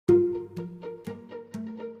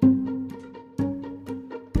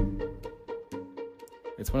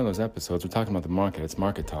It's one of those episodes. We're talking about the market. It's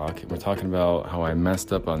market talk. We're talking about how I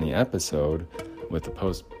messed up on the episode with the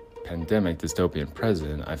post-pandemic dystopian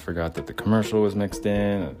president. I forgot that the commercial was mixed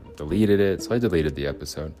in. I deleted it, so I deleted the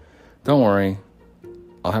episode. Don't worry.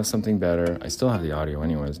 I'll have something better. I still have the audio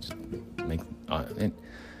anyways. Just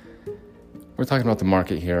we're talking about the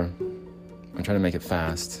market here. I'm trying to make it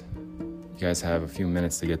fast. You guys have a few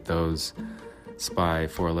minutes to get those SPY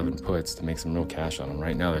 411 puts to make some real cash on them.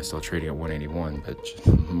 Right now, they're still trading at 181,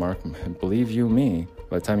 but believe you me,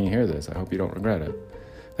 by the time you hear this, I hope you don't regret it.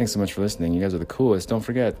 Thanks so much for listening. You guys are the coolest. Don't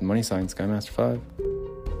forget, money sign, Skymaster 5.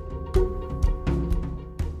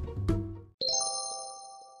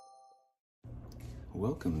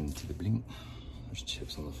 Welcome to the Bling... There's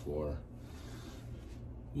chips on the floor.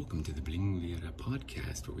 Welcome to the Bling Viera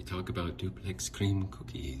podcast, where we talk about duplex cream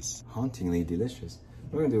cookies. Hauntingly delicious.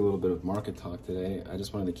 We're going to do a little bit of market talk today. I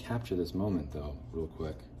just wanted to capture this moment, though, real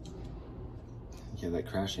quick. You hear that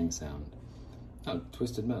crashing sound. Oh,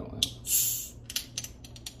 twisted metal.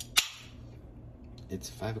 It's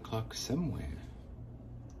 5 o'clock somewhere.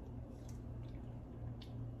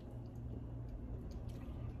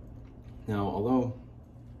 Now, although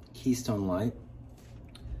Keystone Light,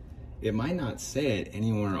 it might not say it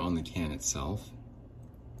anywhere on the can itself,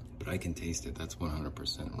 but I can taste it. That's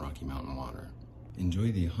 100% Rocky Mountain water.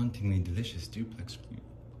 Enjoy the hauntingly delicious duplex.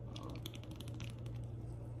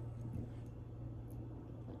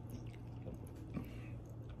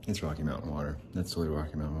 It's Rocky Mountain water. That's totally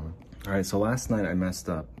Rocky Mountain water. All right, so last night I messed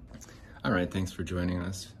up. All right, thanks for joining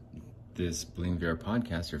us. This Bling Viera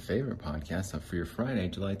podcast, your favorite podcast, up for your Friday,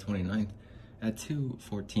 July 29th at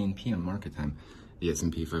 2:14 p.m. market time. The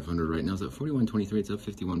S&P 500 right now is at 41.23. It's up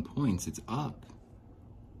 51 points. It's up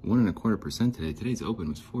 1.25% today. Today's open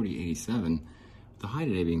was 40.87. The high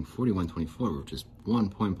today being 41.24, which is 1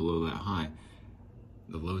 point below that high.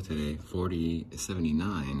 The low today,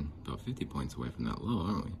 40.79, about 50 points away from that low,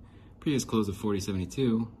 aren't we? Previous close of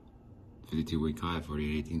 40.72, 52-week high,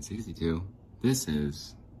 48.18.62. This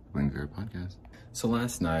is Bling Viera Podcast. So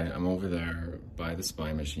last night, I'm over there by the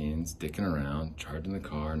SPY machines, dicking around, charging the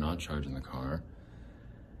car, not charging the car.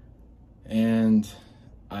 And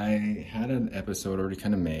I had an episode already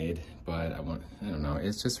kind of made, but I don't know,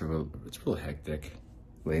 it's real hectic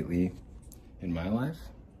lately in my life.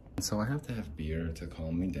 And so I have to have beer to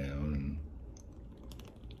calm me down.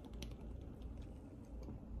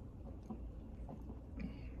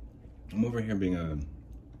 I'm over here being a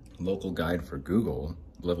local guide for Google,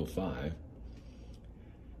 level 5.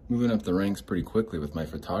 Moving up the ranks pretty quickly with my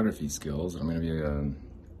photography skills. I'm gonna be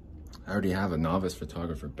I already have a novice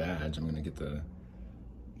photographer badge. I'm gonna get the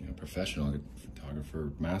professional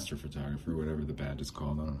photographer, master photographer, whatever the badge is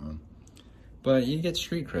called, I don't know. But you get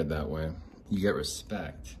street cred that way. You get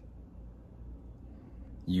respect.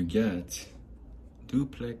 You get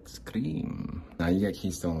duplex cream. Now you get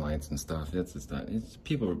Keystone Lights and stuff. It's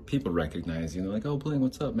people recognize you. They're like, "Oh, Bling,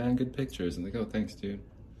 what's up, man? Good pictures." And they go, "Thanks, dude."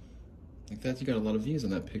 Like that, you got a lot of views on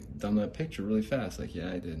that picture really fast. Like,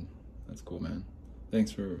 yeah, I did. That's cool, man.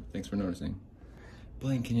 Thanks for noticing.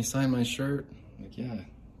 Bling, can you sign my shirt? Like, yeah,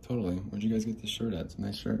 totally. Where'd you guys get this shirt at? It's a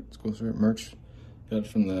nice shirt. It's a cool shirt. Merch. Got it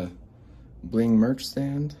from the Bling merch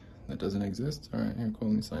stand that doesn't exist. All right, here, cool.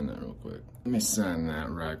 Let me sign that real quick. Let me sign that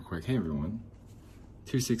right quick. Hey, everyone.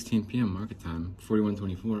 2:16 p.m. market time.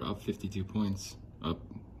 41.24, up 52 points, up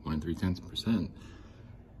 1.3%.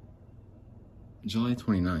 July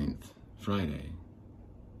 29th, Friday.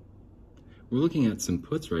 We're looking at some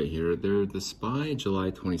puts right here. They're the SPY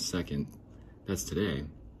July 22nd. That's today.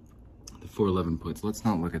 The 411 puts. Let's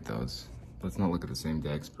not look at those. Let's not look at the same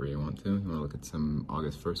day expiry. You want to look at some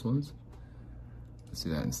August 1st ones? Let's do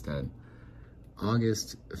that instead.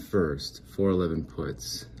 August 1st, 411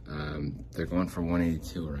 puts. They're going for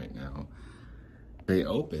 182 right now. They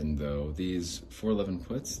opened, though, these 411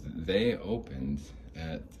 puts, they opened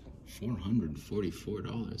at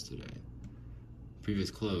 $444 today.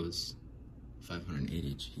 Previous close,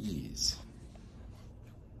 580. Jeez.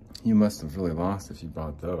 You must have really lost if you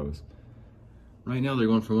bought those. Right now they're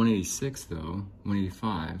going for 186 though,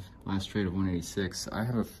 185. Last trade of 186. I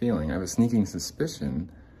have a sneaking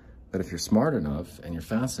suspicion that if you're smart enough and you're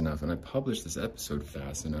fast enough, and I publish this episode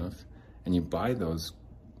fast enough, and you buy those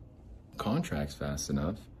contracts fast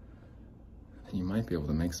enough, then you might be able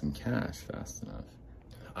to make some cash fast enough.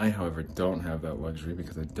 I, however, don't have that luxury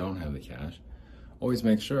because I don't have the cash. Always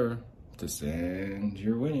make sure to send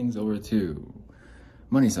your winnings over to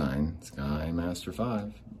money sign Skymaster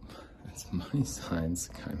 5. That's money sign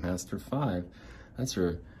Skymaster 5. That's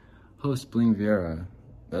your host, Bling Viera.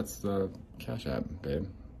 That's the Cash App, babe.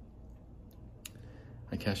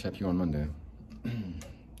 I Cash App you on Monday.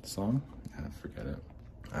 Song? Yeah, forget it.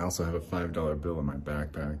 I also have a $5 bill in my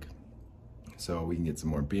backpack, so we can get some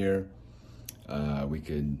more beer. We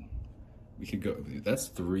could go. That's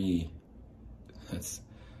the 3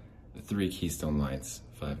 Keystone Lights.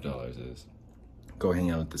 $5 is. Go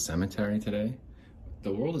hang out at the cemetery today.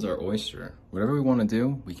 The world is our oyster. Whatever we want to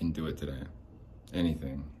do, we can do it today.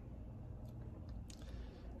 Anything.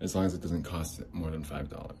 As long as it doesn't cost more than $5.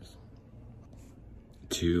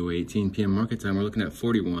 2:18 p.m. market time. We're looking at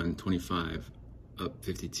 41.25, up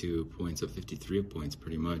 52 points, up 53 points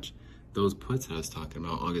pretty much. Those puts I was talking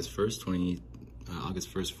about, August 1st,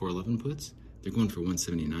 411 puts, they're going for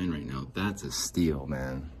 179 right now. That's a steal,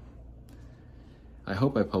 man. I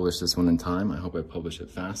hope I publish this one in time. I hope I publish it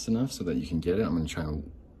fast enough so that you can get it. I'm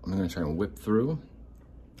gonna try and whip through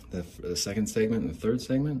the second segment and the third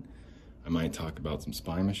segment. I might talk about some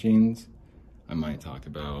spy machines. I might talk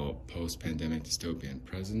about post-pandemic dystopian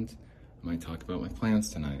present. I might talk about my plans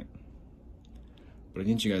tonight. But I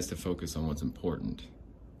need you guys to focus on what's important,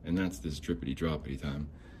 and that's this drippity-droppity time.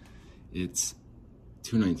 It's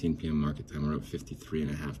 2:19 p.m. market time. We're up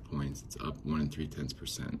 53.5 points. It's up 1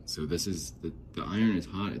 3/10%. So this is, the iron is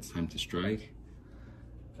hot. It's time to strike.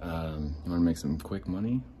 You want to make some quick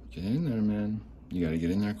money? Get in there, man. You got to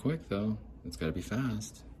get in there quick, though. It's got to be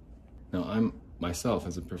fast. Now, I'm myself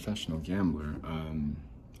as a professional gambler.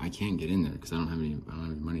 I can't get in there because I don't have any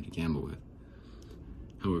money to gamble with.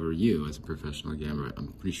 However, you as a professional gambler, I'm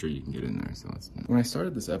pretty sure you can get in there. So when I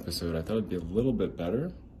started this episode, I thought it'd be a little bit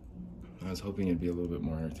better. I was hoping it'd be a little bit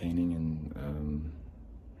more entertaining and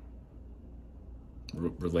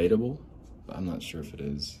relatable, but I'm not sure if it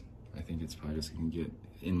is. I think it's probably just gonna get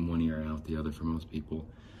in one ear out the other for most people.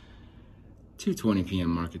 2:20 p.m.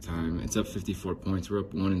 market time. It's up 54 points. We're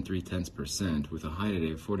up 1 3/10% with a high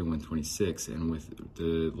today of 41.26, and with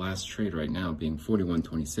the last trade right now being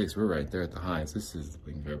 41.26, we're right there at the highs. This is the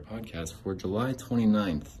Bling Bear podcast for July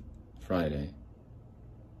 29th, Friday.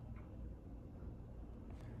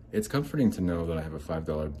 It's comforting to know that I have a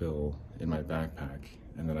 $5 bill in my backpack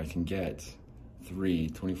and that I can get 3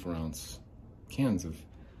 24-ounce cans of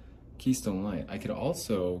Keystone Light. I could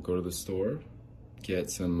also go to the store,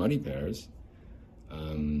 get some Muddy Bears,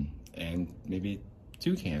 and maybe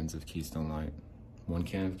 2 cans of Keystone Light. 1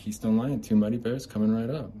 can of Keystone Light and 2 Muddy Bears coming right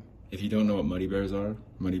up. If you don't know what Muddy Bears are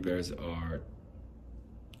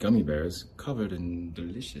gummy bears covered in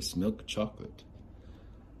delicious milk chocolate.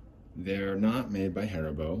 They're not made by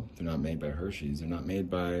Haribo, they're not made by Hershey's, they're not made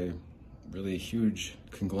by really a huge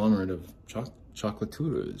conglomerate of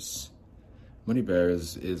chocolaturas. Muddy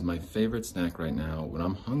Bears is my favorite snack right now when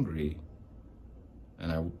I'm hungry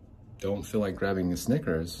and I don't feel like grabbing a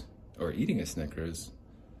Snickers or eating a Snickers.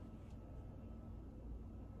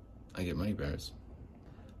 I get Muddy Bears.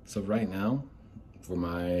 So right now, for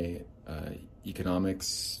my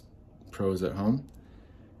economics pros at home,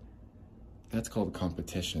 that's called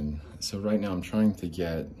competition. So right now I'm trying to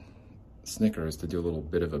get Snickers to do a little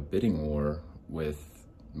bit of a bidding war with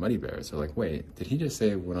Muddy Bears. They're like, wait, did he just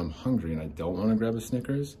say when I'm hungry and I don't want to grab a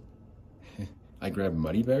Snickers, I grab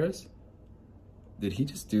Muddy Bears? Did he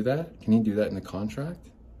just do that? Can he do that in the contract?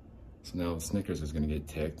 So now Snickers is gonna get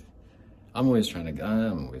ticked. I'm always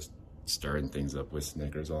stirring things up with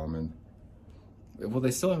Snickers almond. Well,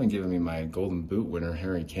 they still haven't given me my Golden Boot winner,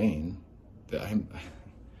 Harry Kane.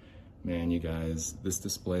 Man, you guys, this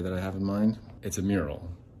display that I have in mind, it's a mural.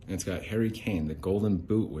 And it's got Harry Kane, the Golden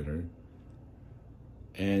Boot winner.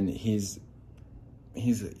 And he's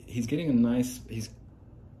getting he's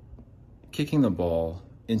kicking the ball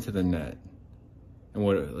into the net. And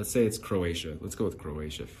let's say it's Croatia. Let's go with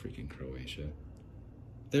Croatia, freaking Croatia.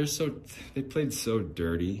 They played so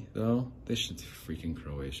dirty, though. They should freaking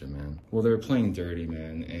Croatia, man. Well, they were playing dirty,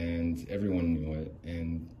 man, and everyone knew it.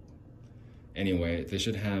 And anyway, they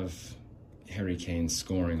should have Harry Kane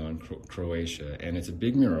scoring on Croatia, and it's a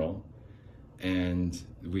big mural, and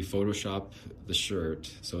we Photoshop the shirt,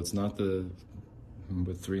 so it's not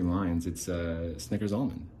with 3 lines, it's Snickers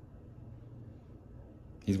almond.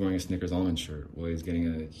 He's wearing a Snickers almond shirt while he's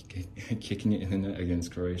getting kicking it in the net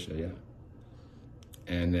against Croatia, yeah.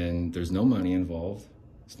 And then there's no money involved.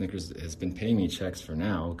 Snickers has been paying me checks for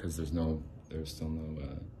now because there's still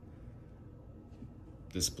no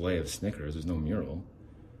display of Snickers. There's no mural.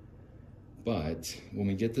 But when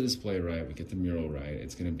we get the display right, we get the mural right,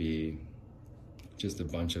 it's gonna be just a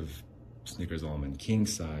bunch of Snickers almond, king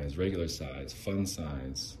size, regular size, fun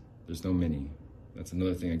size. There's no mini. That's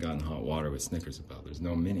another thing I got in hot water with Snickers about. There's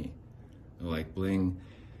no mini. They're like, Bling,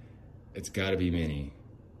 it's gotta be mini.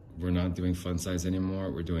 We're not doing fun size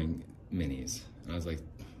anymore, we're doing minis. And I was like,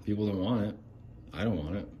 people don't want it. I don't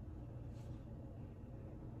want it.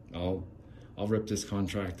 I'll rip this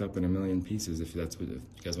contract up in a million pieces if that's what, if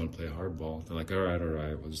you guys want to play hardball. They're like, all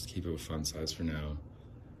right, we'll just keep it with fun size for now.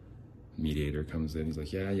 Mediator comes in, he's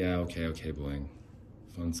like, yeah, okay, Bling.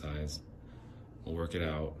 Fun size. We'll work it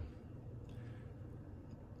out.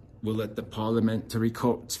 We'll let the parliamentary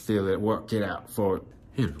courts feel it, work it out for it.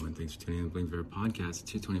 Hey everyone, thanks for tuning in to the Bling Vera podcast.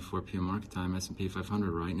 2:24 p.m. market time, S&P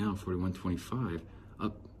 500 right now, 41.25,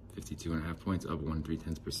 up 52.5 points, up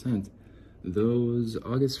 1.3%. Those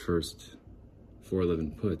August 1st,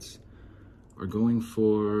 411 puts are going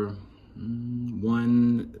for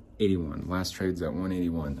 181. Last trade's at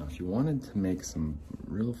 181. Now, if you wanted to make some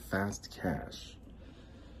real fast cash,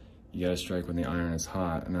 you gotta strike when the iron is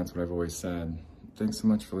hot, and that's what I've always said. Thanks so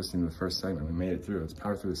much for listening to the first segment. We made it through. Let's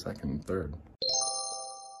power through the second and third.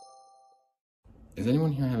 Is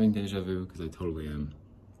anyone here having deja vu? Because I totally am.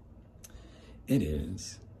 It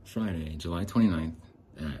is Friday, July 29th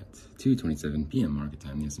at 2:27 p.m. market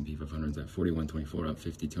time. The S&P 500 is at 41.24, up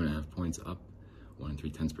 52.5 points, up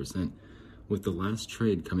 1.3%. With the last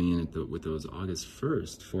trade coming in with those August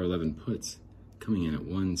 1st 411 puts coming in at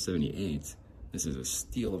 178. This is a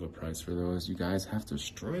steal of a price for those. You guys have to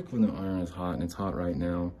strike when the iron is hot, and it's hot right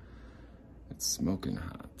now. It's smoking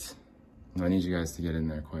hot. I need you guys to get in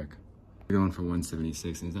there quick. We're going for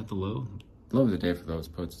 176, and is that the low? The low of the day for those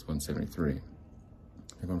puts is 173.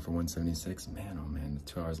 They're going for 176. Man, oh man,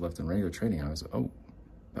 2 hours left in regular trading hours. Oh,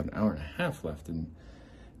 about an hour and a half left and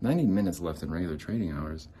 90 minutes left in regular trading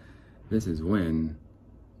hours. This is when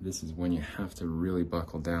you have to really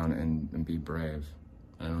buckle down and be brave.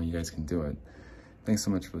 I know you guys can do it. Thanks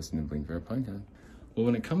so much for listening to Bling Vera podcast. Well,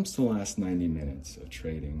 when it comes to the last 90 minutes of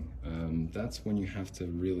trading, that's when you have to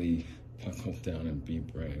really buckle down and be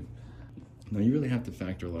brave. Now, you really have to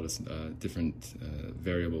factor a lot of different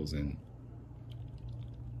variables in.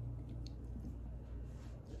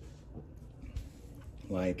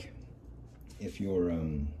 Like, if you're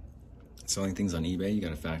selling things on eBay, you got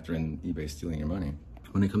to factor in eBay stealing your money.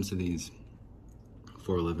 When it comes to these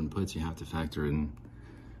 411 puts, you have to factor in,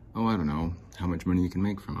 oh, I don't know, how much money you can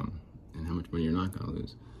make from them and how much money you're not going to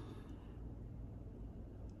lose.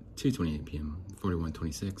 2:28 p.m.,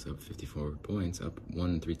 41.26, up 54 points, up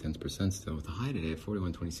 1.3% still. With the high today at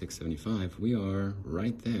 41.2675, we are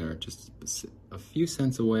right there, just a few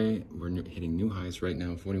cents away. We're hitting new highs right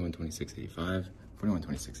now, 41.2685,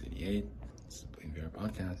 41.2688. This is the Bling Vera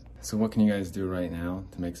podcast. So what can you guys do right now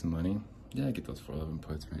to make some money? Yeah, get those 411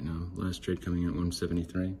 puts right now. Last trade coming in at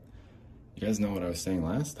 173. You guys know what I was saying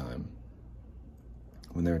last time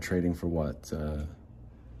when they were trading for what?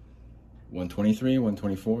 123,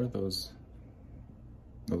 124, those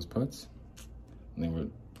puts. And they were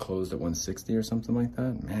closed at 160 or something like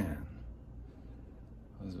that. Man,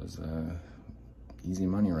 this was easy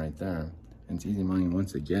money right there. And it's easy money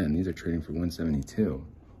once again. These are trading for 172.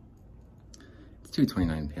 It's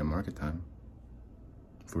 2:29 p.m. market time.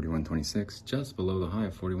 41.26, just below the high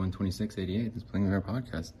of 41.2688. This Bling Vera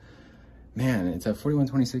podcast. Man, it's at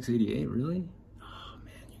 41.2688. Really? Oh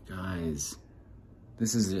man, you guys.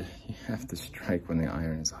 This is, you have to strike when the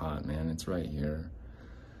iron is hot, man. It's right here.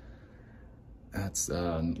 That's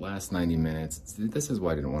last 90 minutes. This is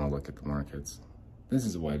why I didn't want to look at the markets. This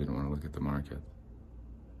is why I didn't want to look at the market.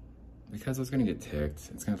 Because I was going to get ticked.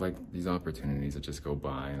 It's kind of like these opportunities that just go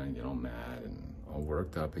by and I get all mad and all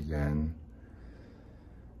worked up again.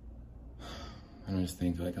 And I just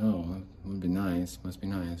think like, oh, it would be nice, must be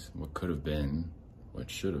nice. What could have been, what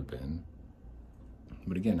should have been.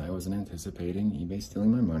 But again, I wasn't anticipating eBay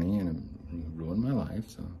stealing my money and it ruined my life,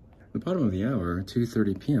 so. The bottom of the hour,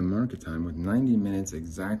 2:30 p.m. market time with 90 minutes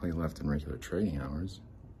exactly left in regular trading hours.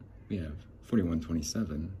 We have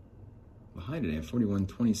 41.27. The high today at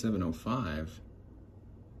 41.2705.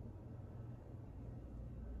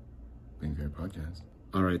 Bling Vera podcast.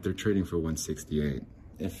 All right, they're trading for 168.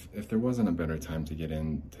 If there wasn't a better time to get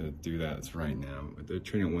in to do that, it's right now. They're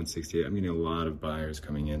trading at 168. I'm getting a lot of buyers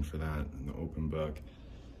coming in for that in the open book.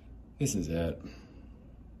 This is it.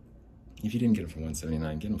 If you didn't get them for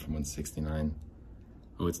 179, get them for 169.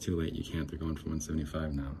 Oh, it's too late. You can't. They're going for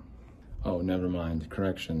 175 now. Oh, never mind.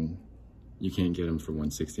 Correction. You can't get them for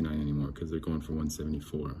 169 anymore because they're going for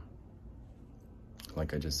 174.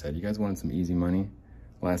 Like I just said, you guys wanted some easy money?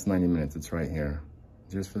 Last 90 minutes, it's right here.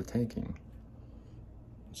 Just for the taking.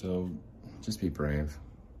 So, just be brave.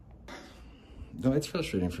 No, it's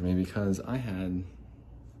frustrating for me because I don't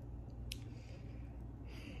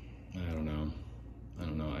know.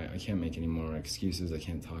 I can't make any more excuses. I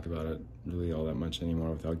can't talk about it really all that much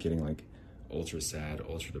anymore without getting like ultra sad,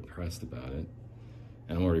 ultra depressed about it.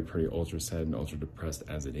 And I'm already pretty ultra sad and ultra depressed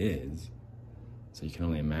as it is. So you can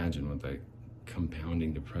only imagine what that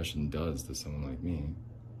compounding depression does to someone like me.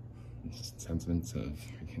 sentiments of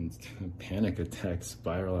freaking panic attacks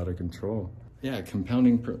spiral out of control. Yeah,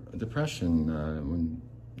 compounding depression, when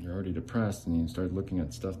you're already depressed and you start looking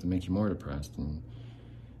at stuff to make you more depressed. And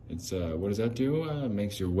it's, what does that do? It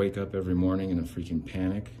makes you wake up every morning in a freaking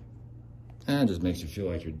panic. And it just makes you feel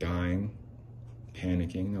like you're dying,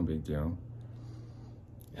 panicking, no big deal.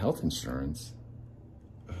 Health insurance?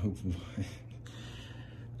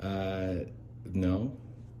 No,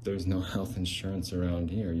 there's no health insurance around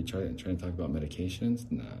here. You trying to talk about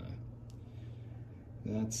medications? Nah,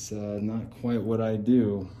 that's not quite what I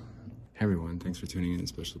do. Hey everyone, thanks for tuning in to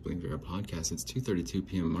Special Bling Vera podcast. It's 2:32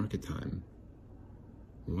 p.m. market time.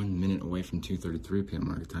 1 minute away from 2:33 p.m.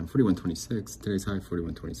 market time. 41.26. Today's high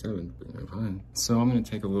 41.27. So I'm going to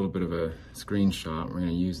take a little bit of a screenshot. We're going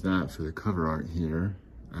to use that for the cover art here.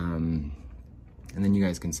 And then you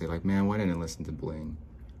guys can say like, man, why didn't I listen to Bling?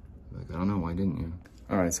 Like, I don't know, why didn't you?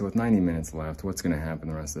 All right, so with 90 minutes left, what's gonna happen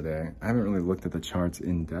the rest of the day? I haven't really looked at the charts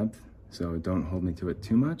in depth, so don't hold me to it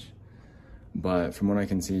too much. But from what I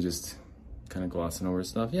can see, just kind of glossing over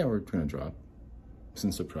stuff, yeah, we're gonna drop.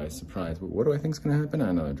 Some surprise, surprise. But what do I think is gonna happen?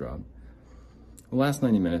 Another drop. The last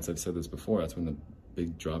 90 minutes, I've said this before, that's when the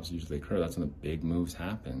big drops usually occur. That's when the big moves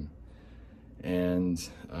happen. And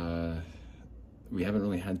we haven't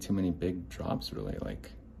really had too many big drops really,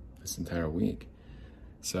 like this entire week.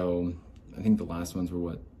 So I think the last ones were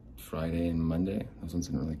what, Friday and Monday? Those ones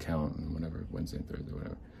didn't really count, and whatever, Wednesday and Thursday,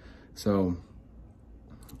 whatever. So,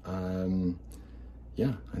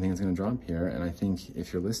 yeah, I think it's gonna drop here. And I think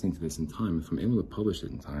if you're listening to this in time, if I'm able to publish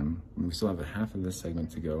it in time, we still have a half of this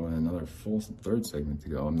segment to go and another full third segment to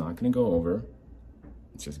go. I'm not gonna go over,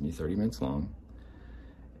 it's just gonna be 30 minutes long.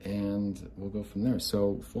 And we'll go from there.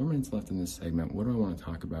 So 4 minutes left in this segment. What do I wanna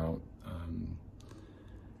talk about?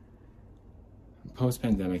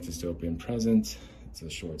 Post-pandemic dystopian present. It's a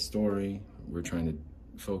short story. We're trying to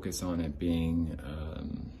focus on it being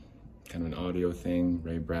kind of an audio thing.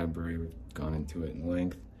 Ray Bradbury, we've gone into it in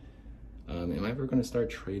length. Am I ever going to start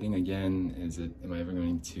trading again? Am I ever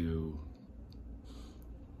going to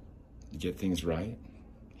get things right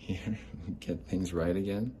here? Get things right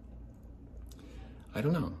again? I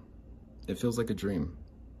don't know. It feels like a dream.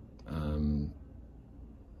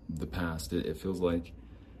 The past, it feels like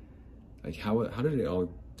how did it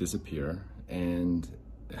all disappear, and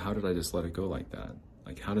how did I just let it go like that?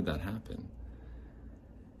 Like, how did that happen?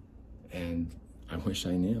 And I wish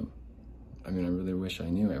I knew. I mean, I really wish I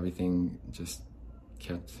knew. Everything just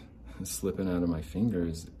kept slipping out of my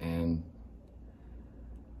fingers, and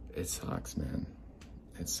it sucks, man.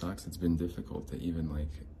 It sucks. It's been difficult to even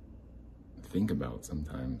like think about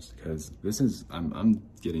sometimes, because I'm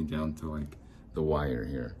getting down to like the wire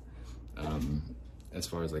here. As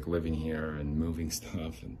far as like living here and moving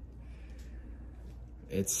stuff, and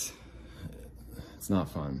it's not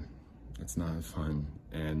fun. It's not fun,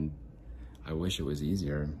 and I wish it was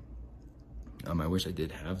easier. I wish I did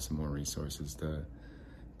have some more resources to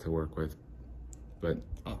work with, but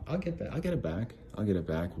I'll get that. I'll get it back. I'll get it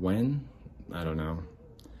back. When? I don't know.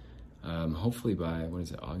 Hopefully by, what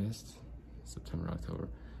is it, August? September, October.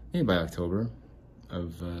 Maybe by October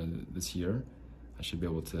of this year, I should be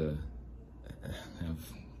able to have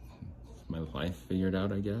my life figured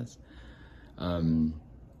out, I guess.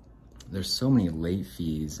 There's so many late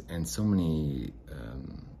fees and so many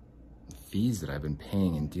fees that I've been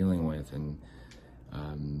paying and dealing with, and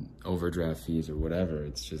overdraft fees or whatever.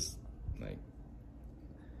 It's just like,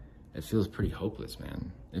 it feels pretty hopeless,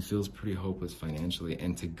 man. It feels pretty hopeless financially.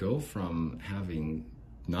 And to go from having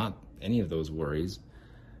not any of those worries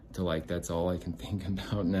to like, that's all I can think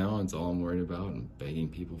about now, it's all I'm worried about, and begging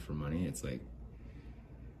people for money, it's like,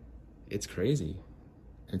 it's crazy.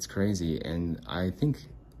 It's crazy. And I think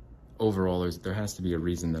overall there has to be a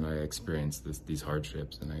reason that I experienced these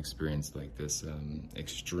hardships, and I experienced like this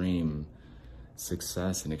extreme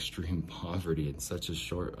success and extreme poverty in such a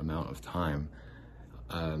short amount of time.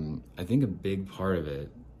 I think a big part of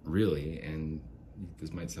it, really, and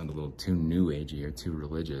this might sound a little too new agey or too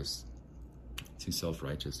religious, too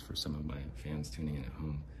self-righteous for some of my fans tuning in at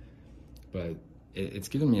home, but it's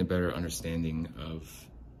given me a better understanding of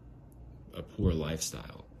a poor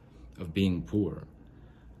lifestyle, of being poor.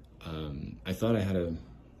 I thought I had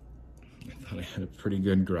a pretty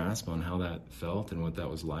good grasp on how that felt and what that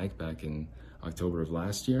was like back in October of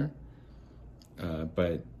last year.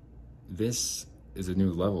 But this is a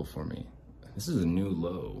new level for me. This is a new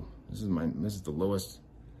low. This is the lowest.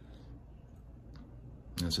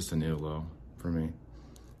 It's just a new low for me.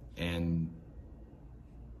 And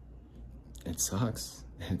it sucks.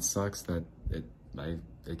 It sucks that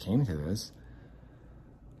it came to this.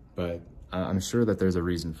 But I'm sure that there's a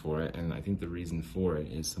reason for it, and I think the reason for it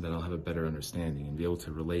is so that I'll have a better understanding and be able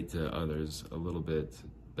to relate to others a little bit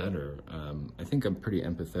better. I think I'm pretty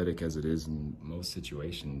empathetic as it is in most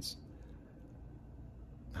situations.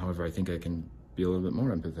 However, I think I can be a little bit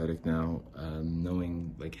more empathetic now,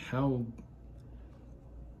 knowing like how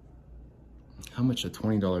much a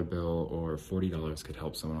 $20 bill or $40 could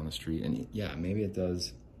help someone on the street. And yeah, maybe it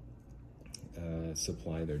does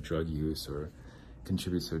supply their drug use or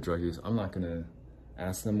contributes to their drug use. I'm not gonna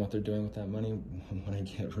ask them what they're doing with that money when I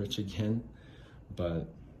get rich again,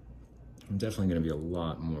 but I'm definitely gonna be a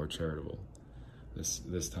lot more charitable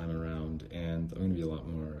this time around, and I'm gonna be a lot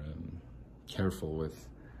more careful with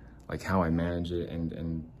like how I manage it,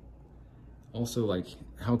 and also like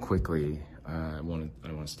how quickly I want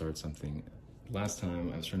to start something. Last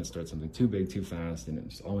time I was trying to start something too big, too fast, and it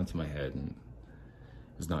just all went to my head, and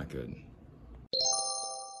it was not good.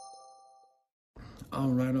 All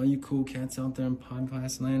right, all you cool cats out there in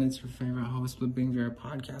podcast land, it's your favorite host with Bling Vera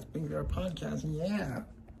Podcast, yeah.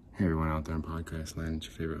 Hey everyone out there in podcast land, it's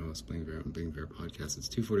your favorite host, Bling Vera Podcast. It's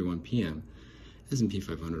 2:41 p.m. S&P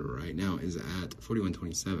 500 right now is at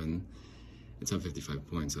 4127. It's up 55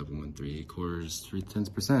 points, up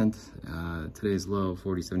 1.75%. Today's low,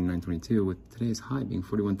 40.7922, with today's high being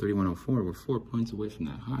 41.3104. We're 4 points away from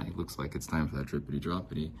that high. Looks like it's time for that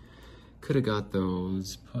drippity-droppity. Could have got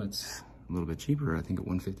those puts a little bit cheaper. I think at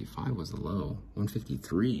 155 was the low.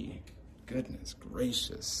 153. Goodness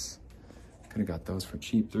gracious. Could have got those for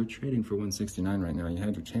cheap. They're trading for 169 right now. You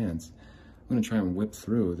had your chance. I'm going to try and whip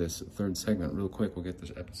through this third segment real quick. We'll get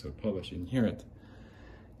this episode published. You can hear it.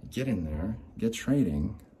 Get in there, get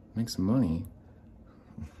trading, make some money.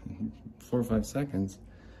 4 or 5 seconds.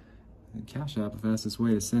 Cash App, the fastest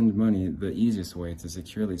way to send money, the easiest way to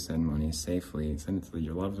securely send money safely. Send it to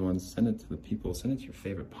your loved ones, send it to the people, send it to your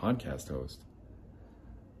favorite podcast host.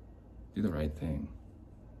 Do the right thing.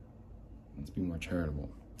 Let's be more charitable.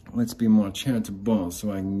 Let's be more charitable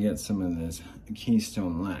so I can get some of this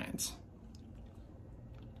Keystone Light.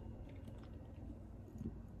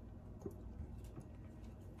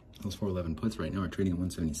 Those 411 puts right now are trading at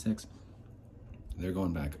 176. They're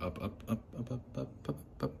going back up.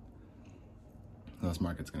 This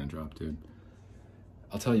market's gonna drop, dude.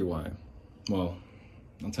 I'll tell you why. Well,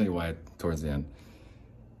 I'll tell you why towards the end.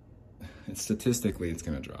 Statistically, it's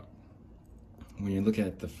gonna drop. When you look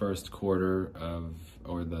at the first quarter of,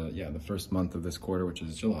 or the first month of this quarter, which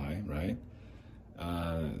is July, right?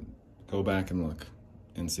 Go back and look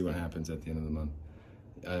and see what happens at the end of the month.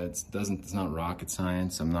 It's not rocket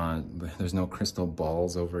science. There's no crystal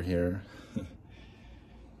balls over here.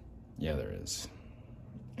 Yeah, there is.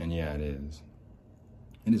 And yeah, it is.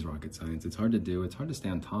 It is rocket science. It's hard to do. It's hard to stay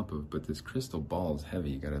on top of, but this crystal ball is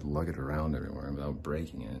heavy. You gotta lug it around everywhere without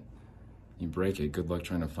breaking it. You break it, good luck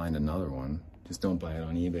trying to find another one. Just don't buy it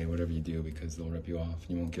on eBay, whatever you do, because they'll rip you off.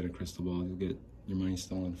 You won't get a crystal ball. You'll get your money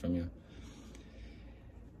stolen from you.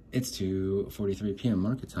 It's 2:43 p.m.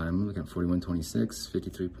 market time. I'm looking at 41.26,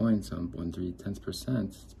 53 points, 1.3%.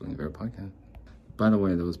 It's Bling Vera Podcast. By the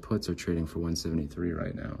way, those puts are trading for 173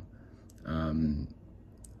 right now.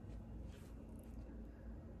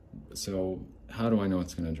 So how do I know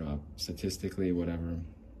it's going to drop? Statistically, whatever.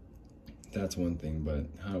 That's one thing, but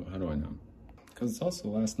how do I know? Because it's also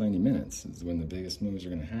the last 90 minutes is when the biggest moves are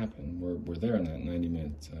going to happen. We're there in that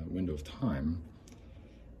 90-minute window of time.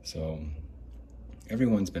 So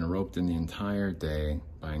everyone's been roped in the entire day,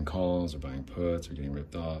 buying calls or buying puts or getting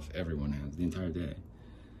ripped off. Everyone has the entire day.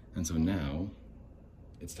 And so now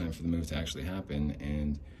it's time for the move to actually happen,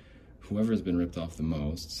 and whoever's been ripped off the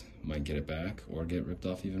most might get it back or get ripped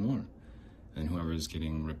off even more. And whoever's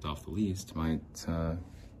getting ripped off the least might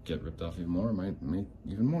get ripped off even more, might make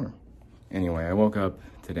even more. Anyway, I woke up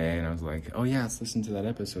today and I was like, oh yeah, let's listen to that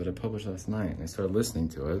episode I published last night. And I started listening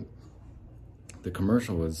to it. The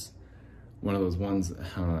commercial was one of those ones,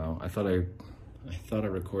 I don't know, I thought I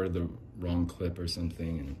recorded the wrong clip or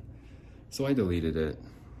something, and so I deleted it.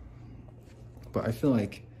 But I feel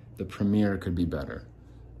like the premiere could be better.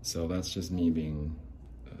 So that's just me being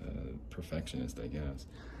a perfectionist, I guess.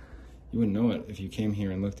 You wouldn't know it if you came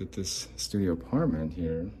here and looked at this studio apartment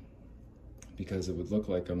here, because it would look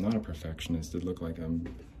like I'm not a perfectionist. It'd look like I'm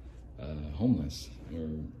homeless or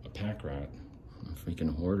a pack rat, a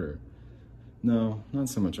freaking hoarder. No, not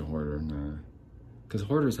so much a hoarder, nah. Because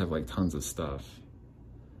hoarders have like tons of stuff.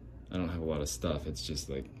 I don't have a lot of stuff. It's just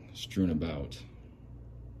like strewn about.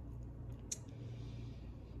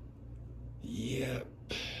 Yep.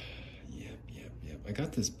 I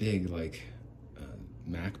got this big like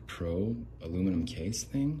Mac Pro aluminum case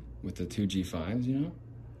thing with the 2 G5s, you know?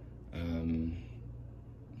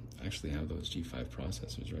 I actually have those G5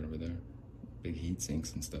 processors right over there. big heat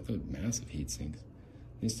sinks and stuff. Those massive heat sinks.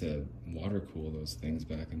 They used to water cool those things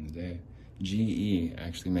back in the day. GE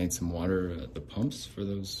actually made some water, the pumps for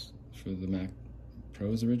the Mac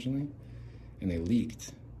Pros originally, and they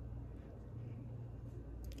leaked.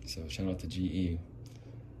 So shout out to GE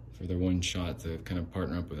for their one shot to kind of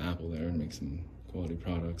partner up with Apple there and make some quality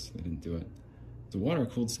products. They didn't do it. It's a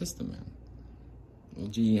water-cooled system, man. All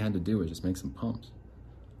GE had to do was just make some pumps,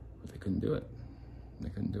 but they couldn't do it. They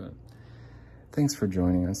couldn't do it. Thanks for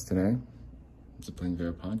joining us today. It's a Bling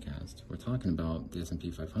Viera podcast. We're talking about the S&P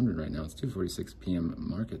 500 right now. It's 2:46 p.m.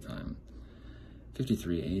 market time.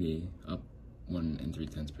 53.80, up 1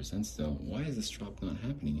 3/10% still. Why is this drop not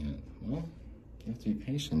happening yet? Well, you have to be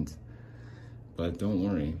patient, but don't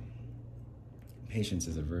worry. Patience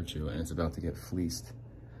is a virtue, and it's about to get fleeced.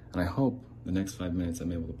 And I hope the next 5 minutes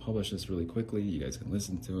I'm able to publish this really quickly. You guys can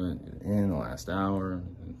listen to it in the last hour.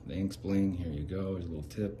 Thanks, Bling. Here you go. Here's a little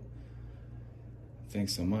tip.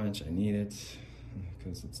 Thanks so much. I need it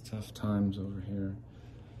because it's tough times over here.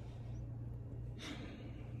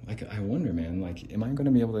 I wonder, man, like, am I going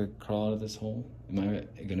to be able to crawl out of this hole? Am I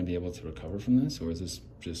going to be able to recover from this? Or is this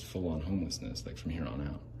just full-on homelessness, like, from here on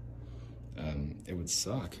out? It would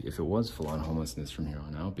suck if it was full-on homelessness from here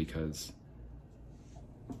on out, because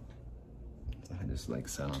I just, like,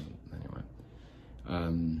 sat on it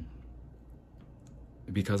anyway.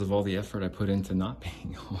 Because of all the effort I put into not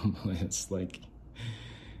being homeless, like,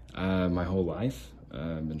 my whole life,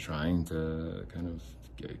 I've been trying to kind of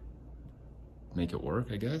make it work,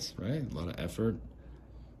 I guess, right? A lot of effort,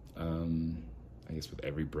 I guess, with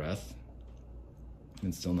every breath,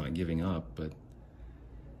 and still not giving up. But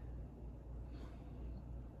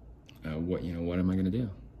what am I gonna do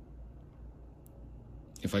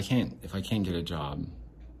if I can't get a job,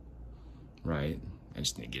 right? I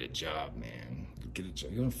just need to get a job, man. Get a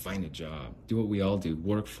job. You gotta find a job. Do what we all do.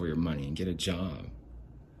 Work for your money and get a job.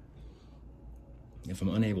 If I'm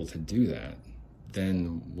unable to do that,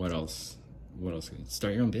 then what else? What else?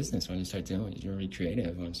 Start your own business. Why don't you start doing it? You're already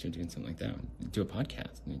creative. Why don't you start doing something like that? Do a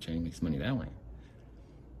podcast and try to make some money that way.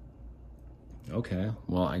 Okay,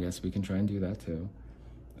 well, I guess we can try and do that too.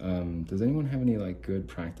 Does anyone have any, like, good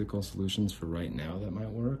practical solutions for right now that might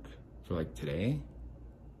work? For, like, today?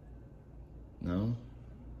 No?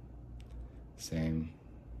 Same.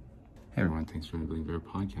 Hey everyone, thanks for the Bling Viera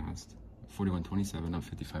podcast. 41.27, up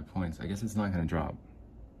 55 points. I guess it's not gonna drop.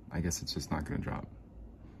 I guess it's just not gonna drop.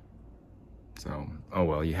 So, oh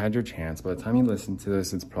well, you had your chance. By the time you listen to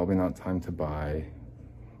this, it's probably not time to buy.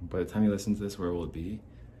 By the time you listen to this, where will it be?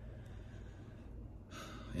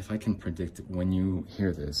 If I can predict when you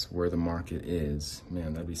hear this where the market is,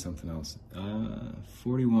 man, that'd be something else.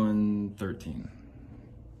 41.13.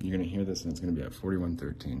 You're gonna hear this and it's gonna be at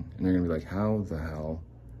 41.13, and you're gonna be like, how the hell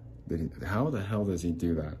does he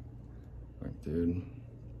do that? Like, dude,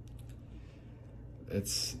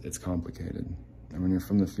 it's complicated. And when you're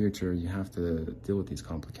from the future, you have to deal with these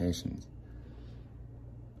complications.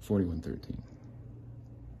 41.13.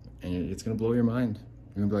 And it's gonna blow your mind.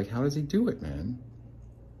 You're gonna be like, how does he do it, man?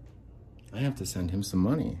 I have to send him some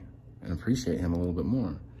money and appreciate him a little bit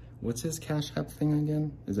more. What's his Cash App thing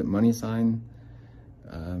again? Is it $?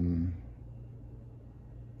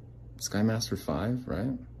 Skymaster 5,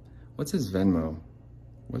 right? What's his Venmo?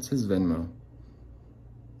 What's his Venmo?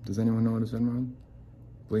 Does anyone know what his Venmo is?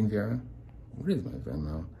 Bling Viera? What is my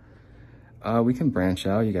Venmo? We can branch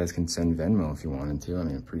out. You guys can send Venmo if you wanted to. I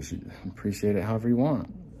mean, appreciate it however you want.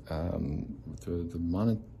 Through the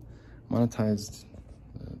monetized,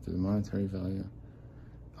 through the monetary value.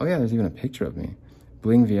 Oh yeah, there's even a picture of me.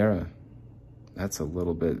 Bling Viera. That's a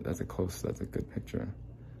good picture.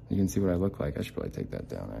 You can see what I look like. I should probably take that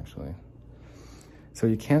down, actually. So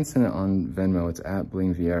you can send it on Venmo. It's at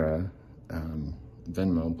Bling Viera.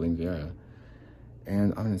 Venmo, Bling Viera.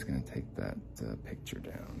 And I'm just gonna take that picture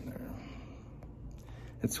down there.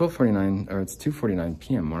 It's 2:49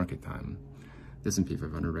 p.m. market time. This S&P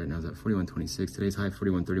 500 right now is at 41.26. Today's high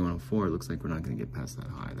 41.3104. It looks like we're not gonna get past that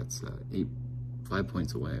high. That's 5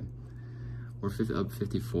 points away. We're up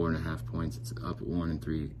 54.5 points. It's up 1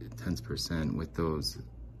 3/10% with those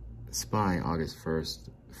SPY August 1st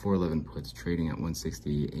 411 puts trading at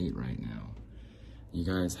 168 right now. You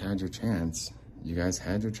guys had your chance. You guys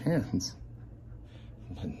had your chance.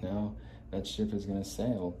 But now that ship is gonna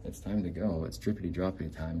sail. It's time to go. It's drippity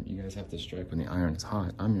droppity time. You guys have to strike when the iron is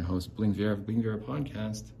hot. I'm your host, Bling Viera of Bling Viera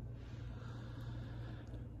Podcast.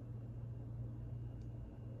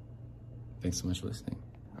 Thanks so much for listening.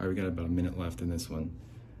 All right, we got about a minute left in this one.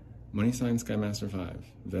 Money sign Skymaster 5.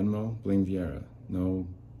 Venmo, Bling Viera. No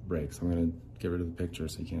breaks. I'm gonna get rid of the picture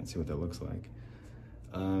so you can't see what that looks like.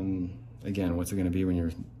 Again, what's it gonna be when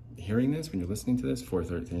you're hearing this, when you're listening to this,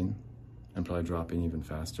 413. I'm probably dropping even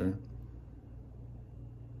faster.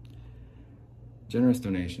 Generous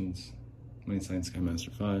donations, money sign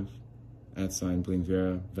Skymaster5, @ Bling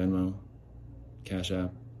Vera, Venmo, Cash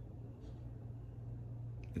App.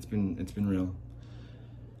 It's been real.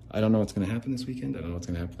 I don't know what's gonna happen this weekend. I don't know what's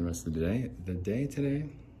gonna happen the rest of the day today.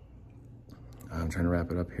 I'm trying to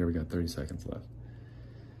wrap it up here. We got 30 seconds left.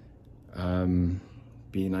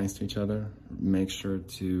 Be nice to each other. Make sure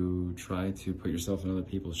to try to put yourself in other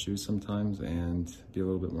people's shoes sometimes and be a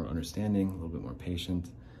little bit more understanding, a little bit more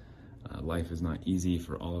patient. Life is not easy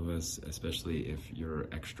for all of us, especially if you're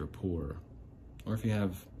extra poor or if you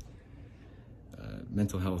have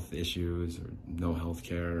mental health issues or no health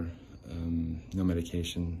care, no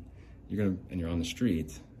medication. And you're on the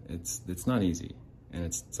street. It's not easy, and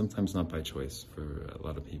it's sometimes not by choice for a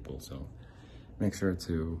lot of people. So make sure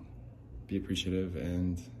to be appreciative,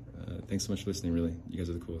 and thanks so much for listening, really. You guys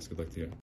are the coolest. Good luck to you.